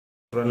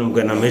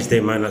Mokwena match day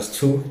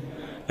 -2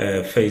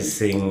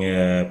 facing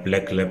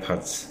Black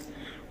Leopards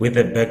with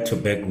the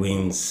back-to-back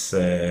wins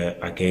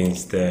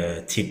against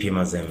TP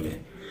Mazembe.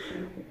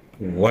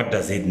 What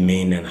does it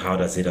mean and how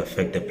does it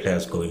affect the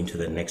players going to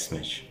the next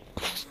match?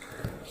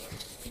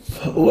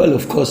 Well,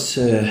 of course,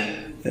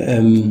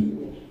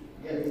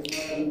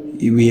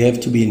 we have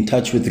to be in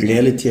touch with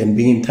reality, and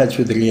being in touch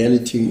with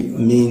reality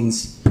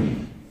means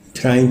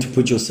trying to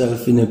put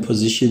yourself in a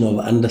position of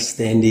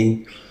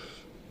understanding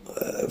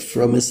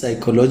from a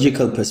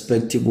psychological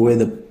perspective where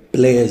the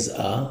players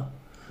are.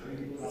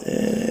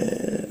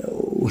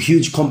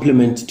 Huge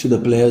compliment to the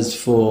players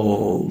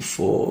for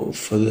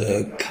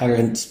the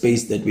current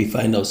space that we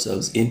find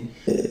ourselves in.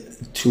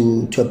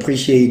 To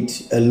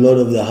appreciate a lot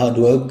of the hard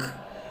work,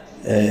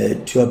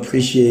 to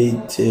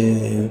appreciate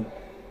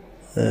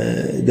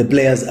the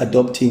players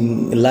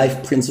adopting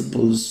life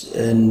principles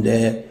and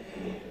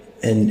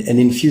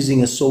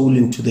infusing a soul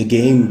into the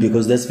game,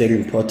 because that's very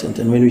important.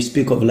 And when we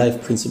speak of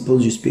life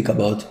principles, you speak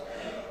about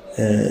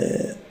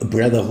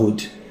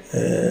brotherhood,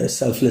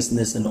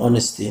 selflessness and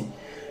honesty.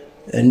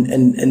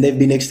 And they've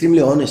been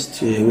extremely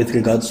honest with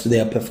regards to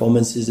their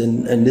performances,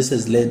 and this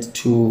has led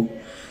to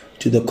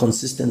the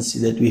consistency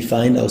that we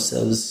find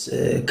ourselves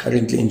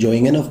currently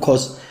enjoying. And of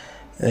course,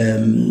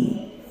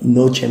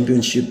 no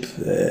championship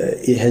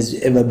has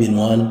ever been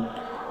won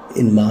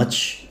in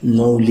March.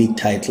 No league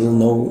title,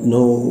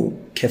 no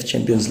CAF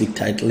Champions League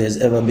title has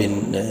ever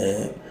been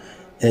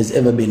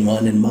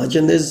won in March.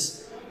 And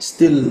there's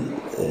still,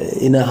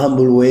 in a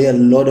humble way, a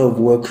lot of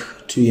work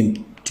to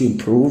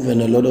improve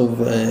and a lot of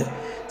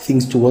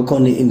things to work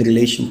on in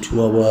relation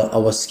to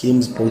our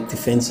schemes, both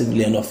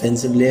defensively and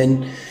offensively.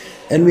 And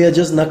we are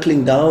just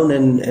knuckling down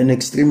and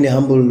extremely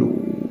humble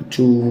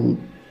to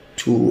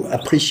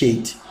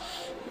appreciate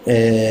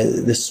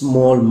the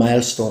small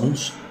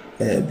milestones,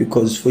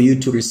 because for you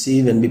to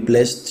receive and be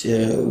blessed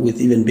with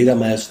even bigger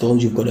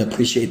milestones, you've got to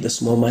appreciate the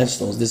small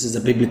milestones. This is a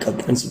biblical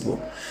principle.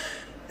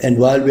 And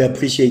while we're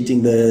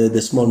appreciating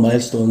the small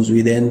milestones,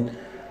 we then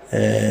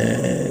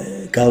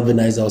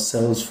galvanize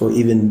ourselves for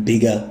even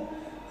bigger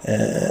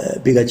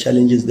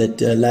challenges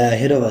that lie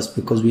ahead of us,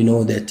 because we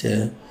know that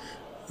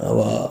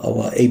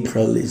our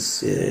April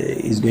is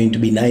going to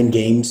be 9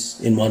 games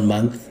in 1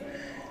 month,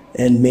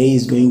 and May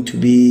is going to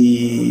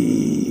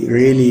be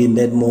really in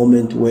that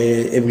moment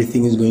where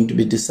everything is going to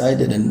be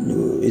decided, and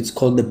it's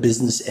called the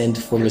business end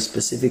for a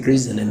specific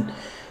reason. And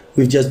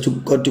we've just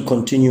got to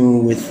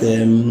continue with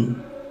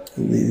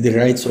the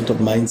right sort of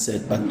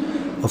mindset. But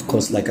of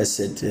course, like I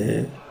said,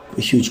 a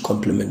huge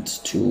compliment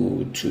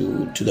to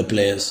the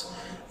players.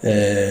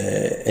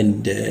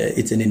 And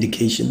it's an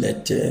indication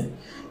that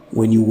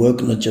when you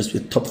work not just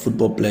with top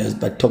football players,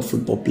 but top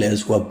football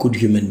players who are good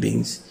human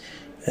beings,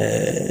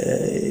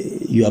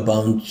 you are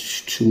bound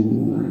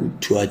to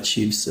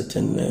achieve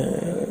certain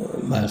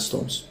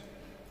milestones.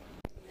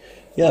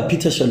 Yeah,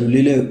 Peter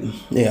Shalulile,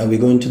 we're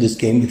going to this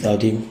game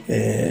without him,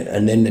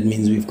 and then that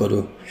means we've got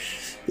to,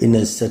 in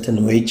a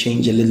certain way,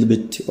 change a little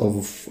bit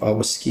of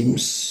our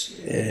schemes,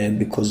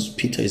 because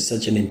Peter is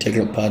such an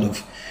integral part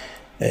of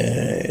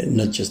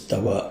not just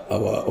our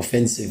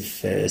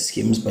offensive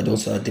schemes, but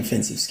also our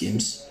defensive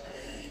schemes.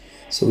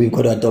 So we've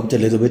got to adopt a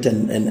little bit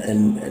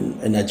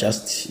and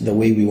adjust the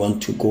way we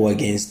want to go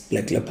against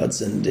Black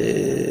Leopards. And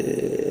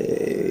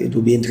it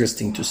will be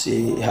interesting to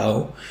see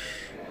how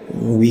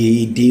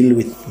we deal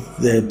with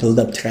the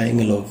build-up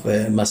triangle of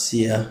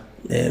Masia,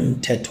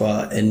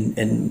 Tetwa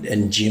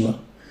and Jima.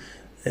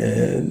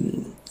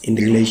 In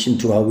relation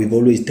to how we've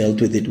always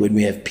dealt with it when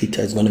we have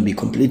Peter, it's going to be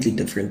completely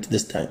different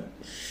this time.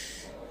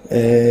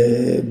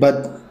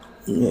 But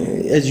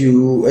as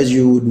you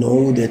would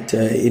know, that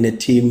in a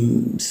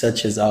team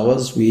such as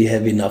ours, we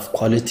have enough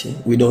quality.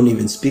 We don't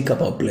even speak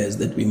about players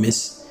that we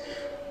miss.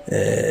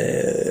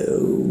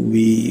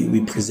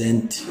 We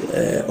present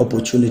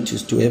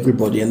opportunities to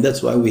everybody, and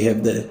that's why we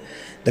have the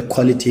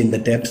quality and the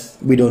depth.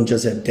 We don't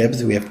just have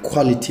depth; we have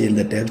quality in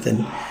the depth,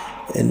 and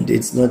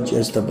it's not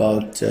just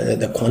about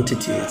the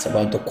quantity; it's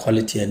about the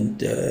quality, and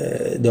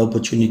the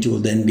opportunity will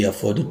then be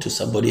afforded to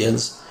somebody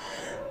else.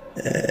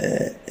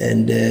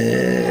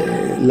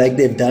 Like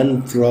they've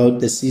done throughout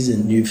the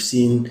season, you've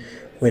seen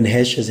when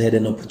Hesh has had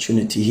an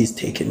opportunity, he's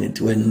taken it.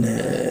 When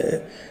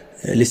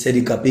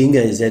Lisedi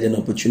Kapinga has had an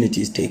opportunity,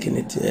 he's taken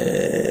it.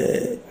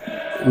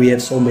 We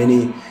have so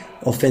many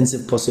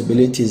offensive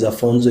possibilities.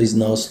 Afonso is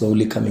now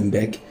slowly coming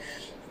back.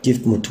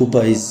 Gift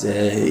Mutupa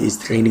is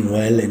training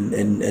well,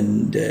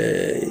 and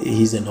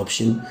he's an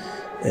option.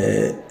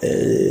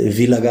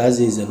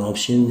 Vilagazi is an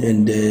option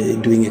and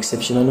doing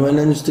exceptional well,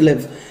 and you still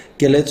have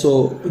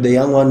Keletso, the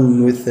young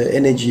one, with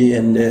energy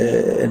and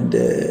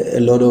a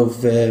lot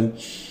of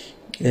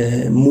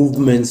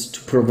movements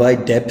to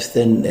provide depth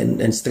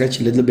and stretch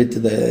a little bit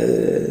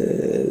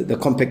the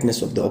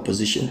compactness of the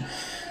opposition.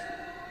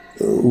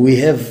 We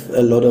have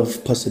a lot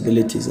of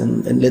possibilities,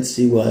 and let's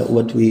see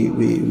what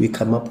we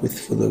come up with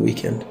for the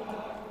weekend.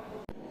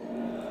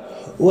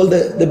 Well,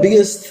 the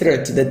biggest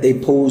threat that they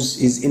pose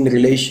is in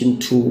relation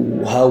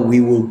to how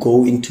we will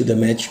go into the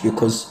match,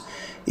 because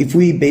if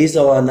we base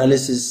our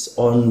analysis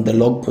on the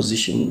log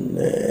position,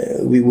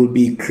 we will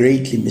be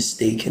greatly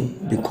mistaken,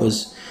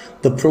 because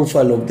the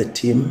profile of the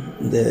team,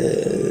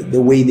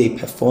 the way they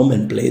perform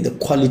and play, the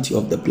quality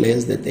of the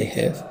players that they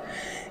have,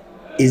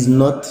 is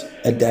not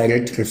a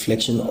direct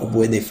reflection of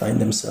where they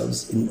find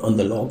themselves on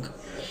the log,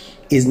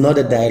 is not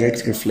a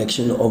direct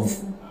reflection of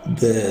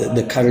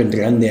the current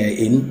run they are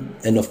in.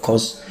 And of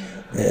course,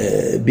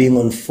 being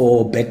on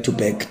 4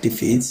 back-to-back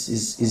defeats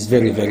is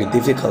very, very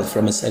difficult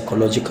from a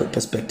psychological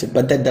perspective.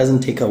 But that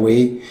doesn't take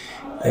away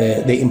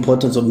the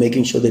importance of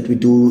making sure that we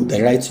do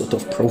the right sort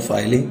of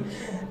profiling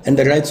and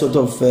the right sort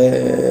of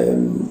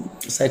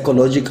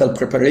psychological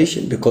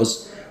preparation.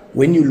 Because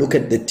when you look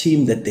at the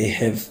team that they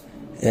have,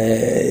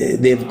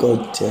 they've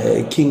got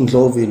King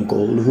Glove in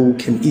goal, who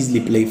can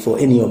easily play for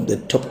any of the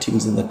top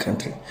teams in the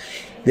country.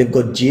 They've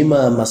got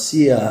Jima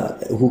Masia,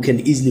 who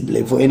can easily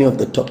play for any of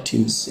the top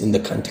teams in the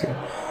country.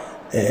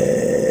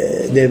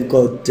 They've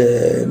got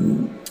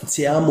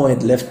Tsiamo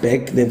at left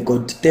back. They've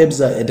got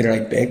Tebza at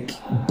right back.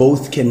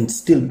 Both can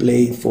still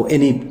play for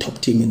any top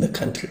team in the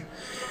country.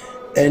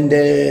 And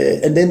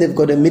then they've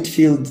got a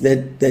midfield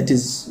that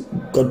is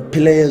got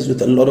players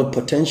with a lot of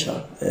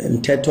potential.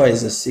 Mtetwa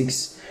is a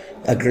 6,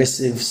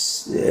 aggressive,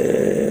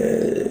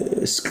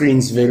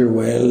 screens very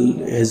well,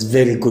 has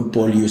very good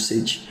ball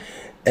usage,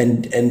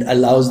 and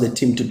allows the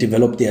team to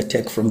develop the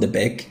attack from the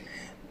back.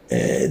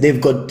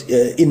 They've got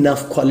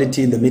enough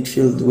quality in the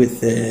midfield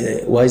with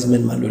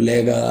Wiseman,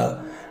 Malulega,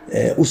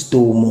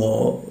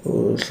 Ustumo,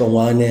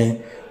 Rhulani.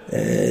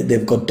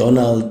 They've got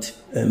Donald,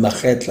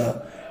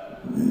 Makgetla.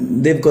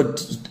 They've got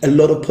a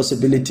lot of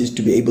possibilities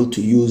to be able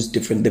to use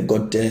different. They've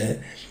got the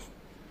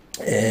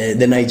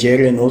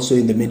Nigerian also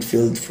in the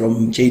midfield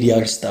from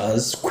JDR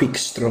Stars, quick,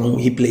 strong.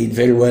 He played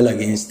very well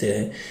against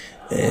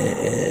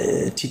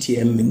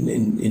TTM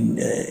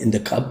in the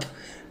cup.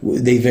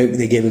 They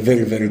gave a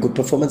very, very good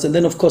performance. And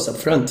then, of course, up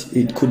front,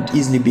 it could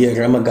easily be a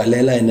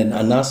Ramagalela and an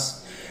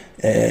Anas,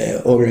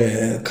 or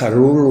a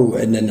Karuru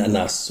and an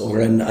Anas, or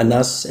an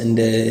Anas and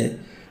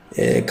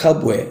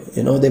Kabwe.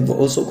 You know, they've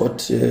also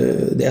got,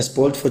 they are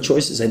spoiled for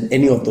choices, and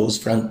any of those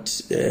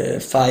front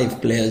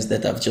 5 players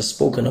that I've just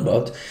spoken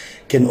about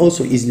can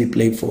also easily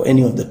play for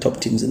any of the top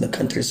teams in the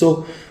country.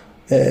 So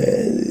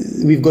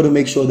we've got to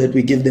make sure that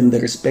we give them the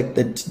respect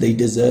that they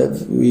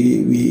deserve.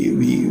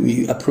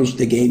 We approach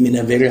the game in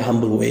a very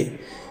humble way,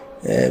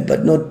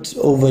 but not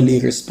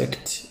overly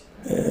respect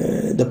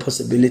the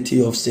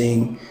possibility of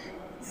saying,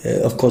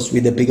 of course,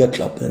 we're the bigger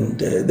club, and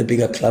the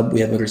bigger club, we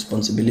have a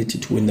responsibility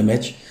to win the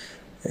match.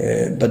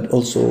 But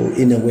also,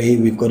 in a way,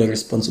 we've got a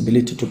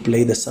responsibility to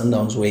play the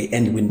Sundowns way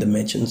and win the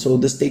match. And so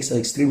the stakes are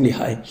extremely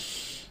high.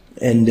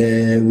 And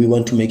we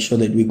want to make sure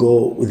that we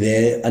go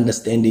there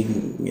understanding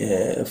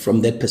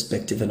from that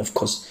perspective. And of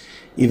course,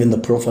 even the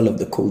profile of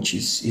the coach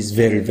is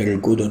very, very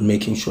good on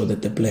making sure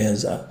that the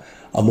players are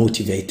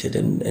motivated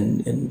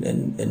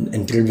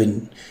and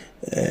driven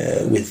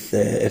with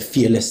a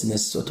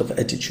fearlessness sort of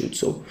attitude.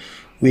 So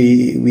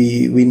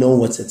we know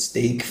what's at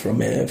stake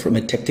from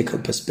a tactical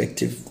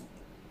perspective.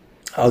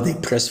 How they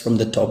press from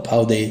the top,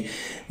 how they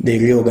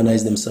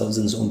reorganize themselves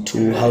in zone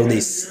 2, how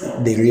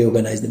they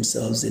reorganize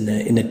themselves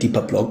in a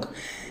deeper block,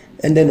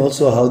 and then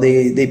also how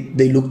they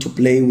look to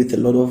play with a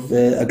lot of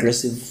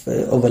aggressive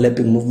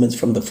overlapping movements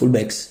from the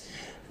fullbacks,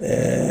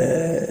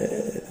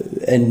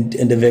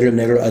 and a very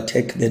narrow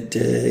attack that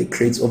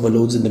creates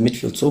overloads in the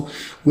midfield. So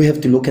we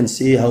have to look and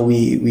see how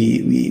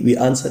we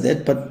answer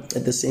that, but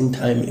at the same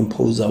time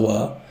impose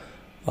our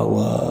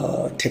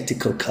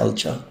tactical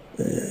culture,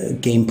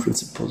 game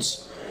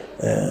principles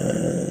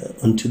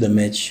onto the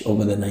match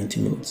over the 90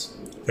 minutes.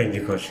 Thank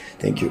you, Coach.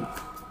 Thank you.